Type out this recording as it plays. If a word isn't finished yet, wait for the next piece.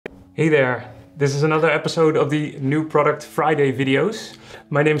Hey there, this is another episode of the New Product Friday videos.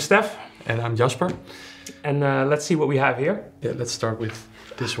 My name is Steph. And I'm Jasper. And let's see what we have here. Yeah, let's start with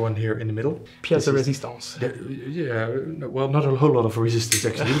this one here in the middle. Pièce de résistance. Well, not a whole lot of resistance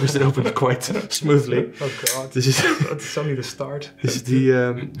actually, because it opened quite smoothly. Oh god, This is it's only the start. This is the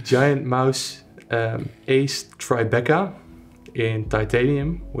Giantmouse Ace Tribeca in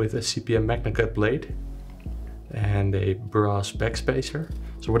titanium with a CPM Magna Cut blade and a brass backspacer.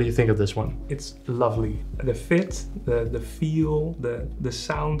 So what do you think of this one? It's lovely. The fit, the feel, the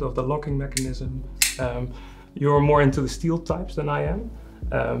sound of the locking mechanism. You're more into the steel types than I am,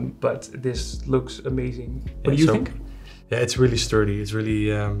 but this looks amazing. What do you think? Yeah, it's really sturdy. It's really,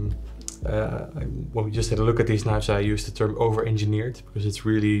 when we just had a look at these knives, I used the term over-engineered because it's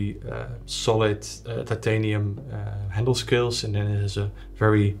really solid titanium handle scales, and then it has a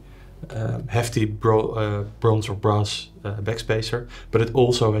very hefty bronze or brass backspacer, but it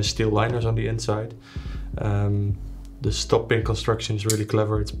also has steel liners on the inside. The stop pin construction is really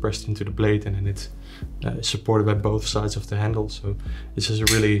clever. It's pressed into the blade and then it's supported by both sides of the handle. So this is a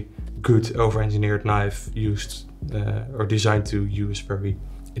really good over-engineered knife used or designed to use very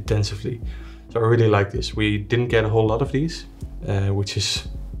intensively. So I really like this. We didn't get a whole lot of these, which is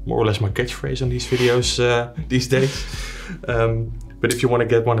more or less my catchphrase on these videos these days. But if you want to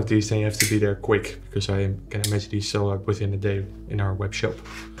get one of these, then you have to be there quick, because I can imagine these sell out within a day in our web shop.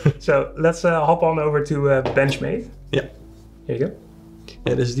 So let's hop on over to Benchmade. Yeah. Here you go.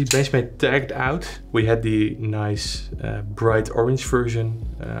 Yeah, this is the Benchmade Taggedout. We had the nice bright orange version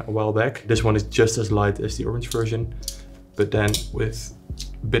a while back. This one is just as light as the orange version, but then with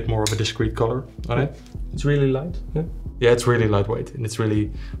a bit more of a discreet color on it. It's really light. Yeah. Yeah, it's really lightweight, and it's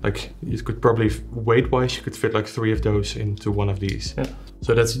really like, you could probably, weight-wise, you could fit like 3 of those into one of these. Yeah.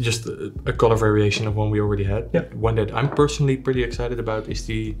 So that's just a color variation of one we already had. Yeah. One that I'm personally pretty excited about is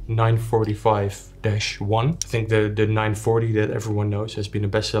the 945-1. I think the 940 that everyone knows has been a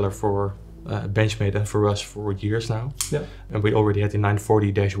bestseller for Benchmade and for us for years now. Yeah. And we already had the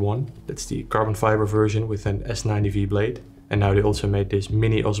 940-1. That's the carbon fiber version with an S90V blade. And now they also made this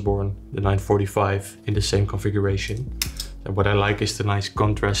mini Osborne, the 945, in the same configuration. And what I like is the nice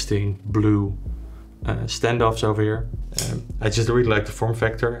contrasting blue standoffs over here. I just really like the form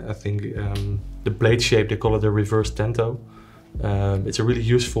factor. I think the blade shape, they call it a reverse tento. It's a really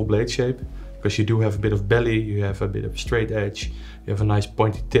useful blade shape because you do have a bit of belly, you have a bit of straight edge, you have a nice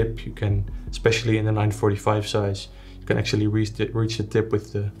pointy tip. You can, especially in the 945 size, you can actually reach the tip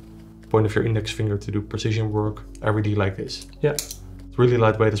with the point of your index finger to do precision work. I really like this. Yeah. It's really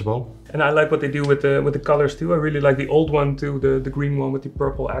lightweight as well. And I like what they do with the colors too. I really like the old one too, the green one with the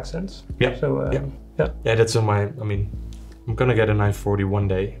purple accents. Yeah. So yeah, that's on my, I mean, I'm gonna get a 940 one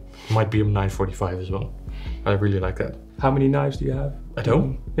day. Might be a 945 as well. I really like that. How many knives do you have? I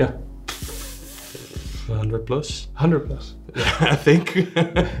don't. Yeah. 100 plus. 100 plus. Yeah, I think.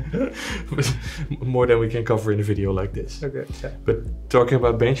 More than we can cover in a video like this. Okay. Yeah. But talking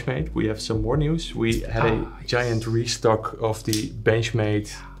about Benchmade, we have some more news. We had a giant restock of the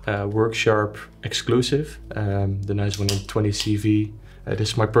Benchmade Worksharp exclusive, the nice one in 20 CV.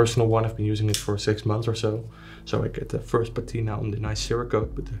 This is my personal one. I've been using it for 6 months or so. So I get the first patina on the nice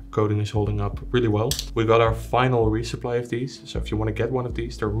Cerakote, but the coating is holding up really well. We got our final resupply of these. So if you want to get one of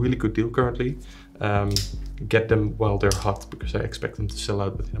these, they're a really good deal currently. Get them while they're hot, because I expect them to sell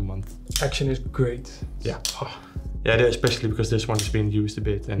out within a month. Action is great. Yeah. Oh. Yeah, especially because this one is being used a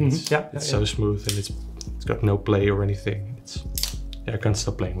bit, and it's so smooth, and it's got no play or anything. I can't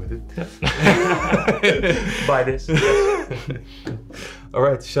stop playing with it. Yeah. Buy this. All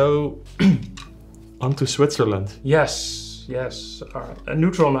right, so on to Switzerland. Yes, yes, a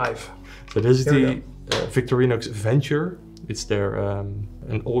neutral knife. So this is the Victorinox Venture. It's their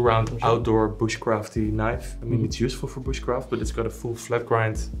an all-round outdoor bushcrafty knife. I mean, it's useful for bushcraft, but it's got a full flat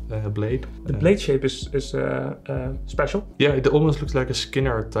grind blade. The blade shape is special. Yeah, it almost looks like a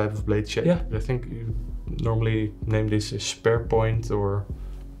Skinner type of blade shape. Yeah. I think you normally name this a spare point or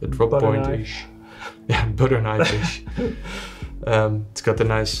a drop point-ish. Yeah, butter knife-ish. It's got the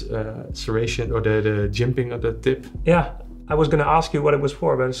nice serration, or the jimping at the tip. Yeah. I was going to ask you what it was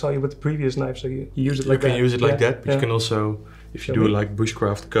for, but I saw you with the previous knife, so you use it like that. You can use it like that, but you can also, if you do like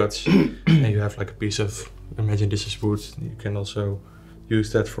bushcraft cuts and you have like a piece of, imagine this is wood, you can also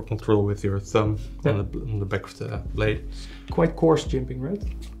use that for control with your thumb on the back of the blade. Quite coarse jimping, right?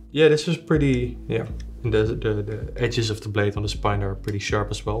 Yeah, this is pretty, and the edges of the blade on the spine are pretty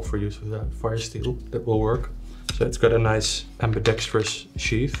sharp as well for use with fire steel. That will work. So it's got a nice ambidextrous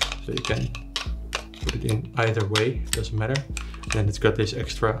sheath, so you can put it in either way, it doesn't matter. And then it's got this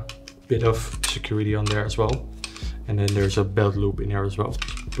extra bit of security on there as well. And then there's a belt loop in here as well.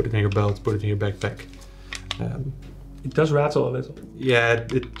 put it in your belt, put it in your backpack. It does rattle a little. Yeah,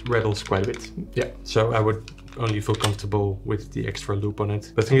 it rattles quite a bit. Yeah, so I would only feel comfortable with the extra loop on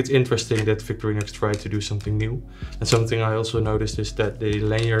it. But I think it's interesting that Victorinox tried to do something new. And something I also noticed is that the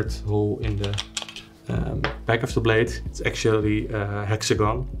lanyard hole in the back of the blade, it's actually a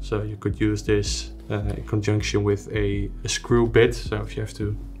hexagon. So you could use this in conjunction with a screw bit. So if you have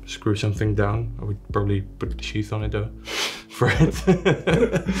to screw something down, I would probably put the sheath on it though for it.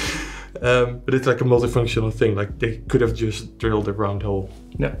 But it's like a multifunctional thing. Like they could have just drilled a round hole.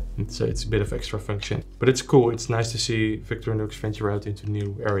 Yeah. So it's a bit of extra function. But it's cool. It's nice to see Victorinox venture out into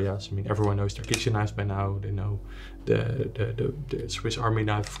new areas. I mean, everyone knows their kitchen knives by now. They know the Swiss Army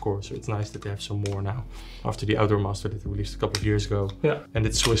knife, of course. So it's nice that they have some more now after the Outdoor Master that they released a couple of years ago. Yeah. And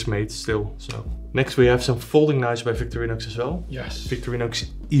it's Swiss made still. So next we have some folding knives by Victorinox as well. Yes. Victorinox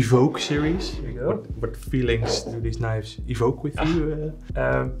Evoke series. There you go. What feelings do these knives evoke with you?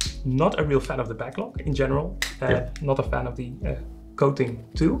 Not a real fan of the backlock in general. Not a fan of the coating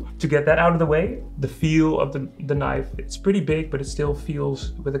too. To get that out of the way, the feel of the knife, it's pretty big, but it still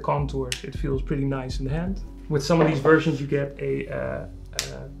feels, with the contours, it feels pretty nice in the hand. With some of these versions you get a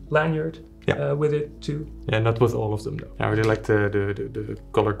lanyard with it too. Yeah, not with all of them though. I really like the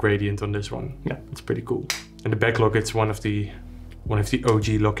color gradient on this one. Yeah, it's pretty cool. And the backlock, it's one of the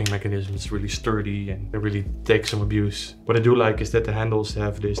OG locking mechanisms. It's really sturdy and they really take some abuse. What I do like is that the handles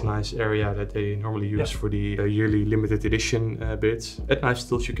have this nice area that they normally use for the yearly limited edition bits. At Knife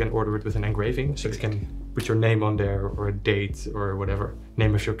Steels you can order it with an engraving, so you can put your name on there or a date or whatever,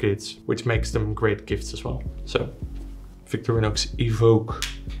 name of your kids, which makes them great gifts as well. So Victorinox Evoke.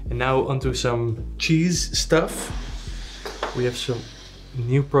 And now onto some cheese stuff. We have some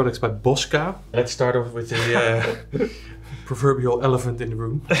new products by Boska. Let's start off with the proverbial elephant in the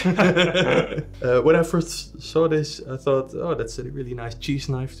room. When I first saw this, I thought, oh, that's a really nice cheese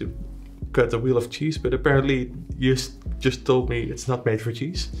knife to cut a wheel of cheese, but apparently you just told me it's not made for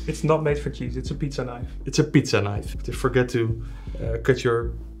cheese. It's not made for cheese, it's a pizza knife. It's a pizza knife. If you forget to cut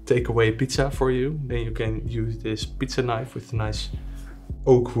your takeaway pizza for you, then you can use this pizza knife with nice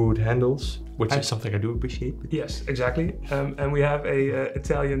oak wood handles, which is something I do appreciate. Yes, exactly. And we have a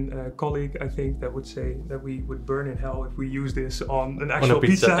Italian colleague, I think, that would say that we would burn in hell if we use this on an actual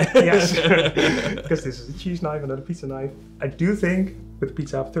pizza. Yes, because this is a cheese knife and not a pizza knife. I do think with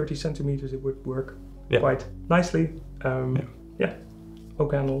pizza of 30 centimeters it would work quite nicely.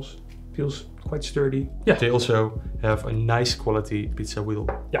 Oak handles, feels quite sturdy. Yeah. They also have a nice quality pizza wheel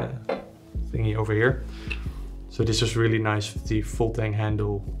thingy over here. So this is really nice with the full tang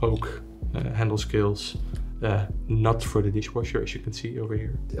handle, oak handle scales, not for the dishwasher, as you can see over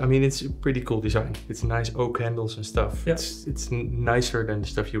here. I mean, it's a pretty cool design. It's nice oak handles and stuff. Yeah. It's nicer than the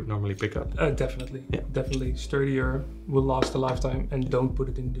stuff you would normally pick up. Definitely, definitely sturdier, will last a lifetime, and don't put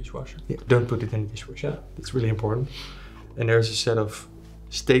it in the dishwasher. Yeah, don't put it in the dishwasher. Yeah. That's really important. And there's a set of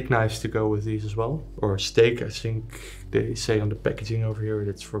steak knives to go with these as well. Or steak, I think they say on the packaging over here,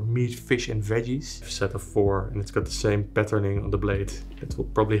 it's for meat, fish and veggies. A set of 4, and it's got the same patterning on the blade. It will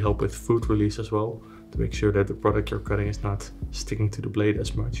probably help with food release as well, to make sure that the product you're cutting is not sticking to the blade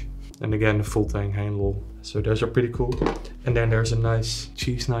as much. And again, a full tang handle. So those are pretty cool. And then there's a nice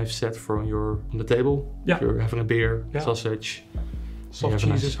cheese knife set for on the table. Yeah. If you're having a beer, sausage. Soft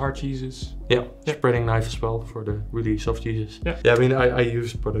cheeses, hard cheeses. Yeah, spreading knife as well for the really soft cheeses. Yeah, I mean, I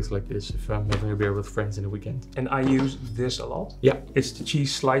use products like this if I'm having a beer with friends in the weekend. And I use this a lot. Yeah. It's the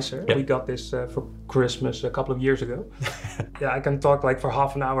cheese slicer. Yeah. We got this for Christmas a couple of years ago. I can talk like for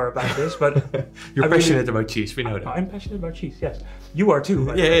half an hour about this, but... You're passionate about cheese, we know that. I'm passionate about cheese, yes. You are too,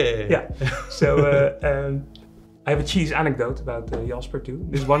 right? Yeah. So, I have a cheese anecdote about Jasper too.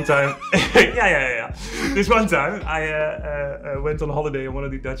 This one time, This one time I went on holiday on one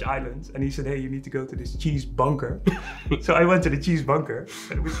of the Dutch islands, and he said, "Hey, you need to go to this cheese bunker." So I went to the cheese bunker,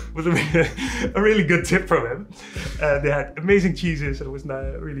 and it was a really good tip from him. They had amazing cheeses, and it was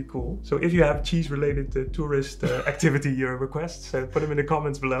really cool. So if you have cheese-related tourist activity requests, put them in the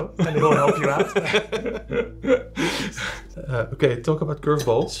comments below, and it will help you out. Okay, talk about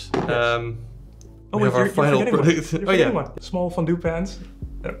curveballs. We have our final product. One. Small fondue pans,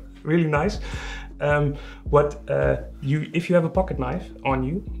 really nice. If you have a pocket knife on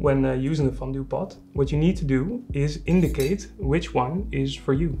you when using a fondue pot, what you need to do is indicate which one is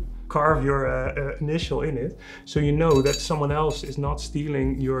for you. Carve your initial in it, so you know that someone else is not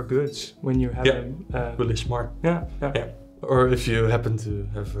stealing your goods when you have them. Really smart. Yeah. Or if you happen to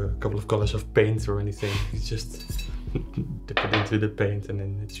have a couple of colors of paint or anything, you just dip it into the paint and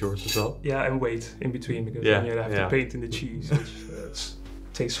then it's yours as well. Yeah, and wait in between, because then you have to paint in the cheese, which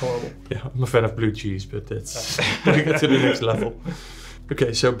tastes horrible. Yeah, I'm a fan of blue cheese, but that's putting it to the next level.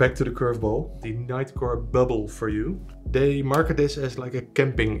 Okay, so back to the curveball. The Nitecore Bubble for you. They market this as like a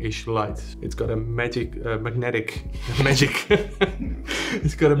camping-ish light. It's got a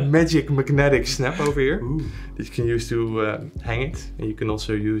it's got a magic magnetic snap over here. Ooh. That you can use to hang it. And you can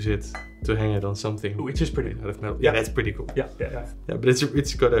also use it to hang it on something. Which is pretty out of metal. Yeah, that's pretty cool. Yeah, but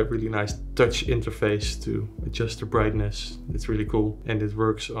it's got a really nice touch interface to adjust the brightness. It's really cool. And it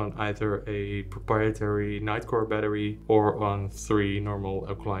works on either a proprietary Nitecore battery or on 3 normal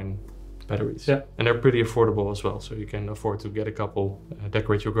alkaline batteries. Yeah. And they're pretty affordable as well, so you can afford to get a couple,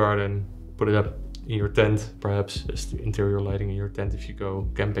 decorate your garden, put it up in your tent, perhaps as the interior lighting in your tent if you go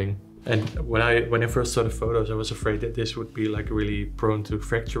camping. And when I first saw the photos, I was afraid that this would be like really prone to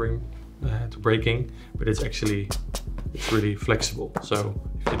fracturing, to breaking, but it's really flexible. So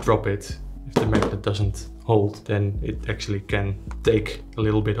if you drop it, if the magnet doesn't hold, then it actually can take a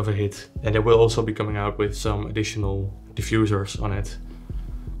little bit of a hit. And they will also be coming out with some additional diffusers on it,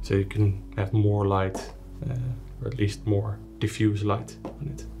 so you can have more light, or at least more diffuse light on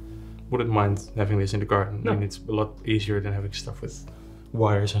it. Wouldn't mind having this in the garden. No. I mean, it's a lot easier than having stuff with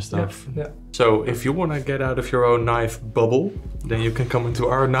wires and stuff. Yeah. So if you want to get out of your own knife bubble, then you can come into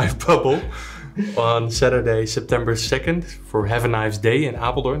our knife bubble on Saturday, September 2nd for Have a Knives Day in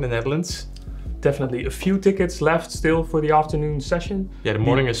Apeldoorn, the Netherlands. Definitely a few tickets left still for the afternoon session. Yeah, the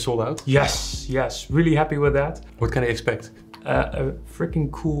morning is sold out. Yes, really happy with that. What can I expect? A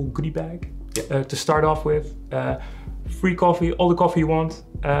freaking cool goodie bag to start off with. Free coffee, all the coffee you want.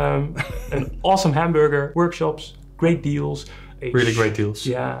 An awesome hamburger, workshops, great deals. Really great deals.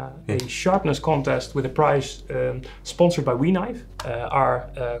 Yeah, a sharpness contest with a prize sponsored by WeKnife.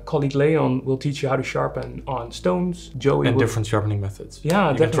 Our colleague Leon will teach you how to sharpen on stones. Joey and different sharpening methods.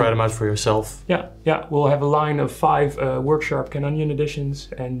 Yeah, you can try them out for yourself. Yeah. We'll have a line of 5 Work Sharp Can Onion editions,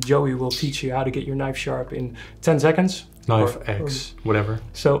 and Joey will teach you how to get your knife sharp in 10 seconds. Knife, X, whatever.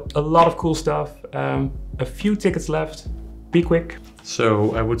 So a lot of cool stuff. A few tickets left. Be quick.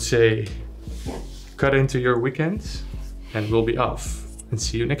 So I would say cut into your weekend and we'll be off. And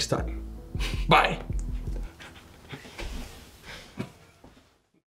see you next time. Bye.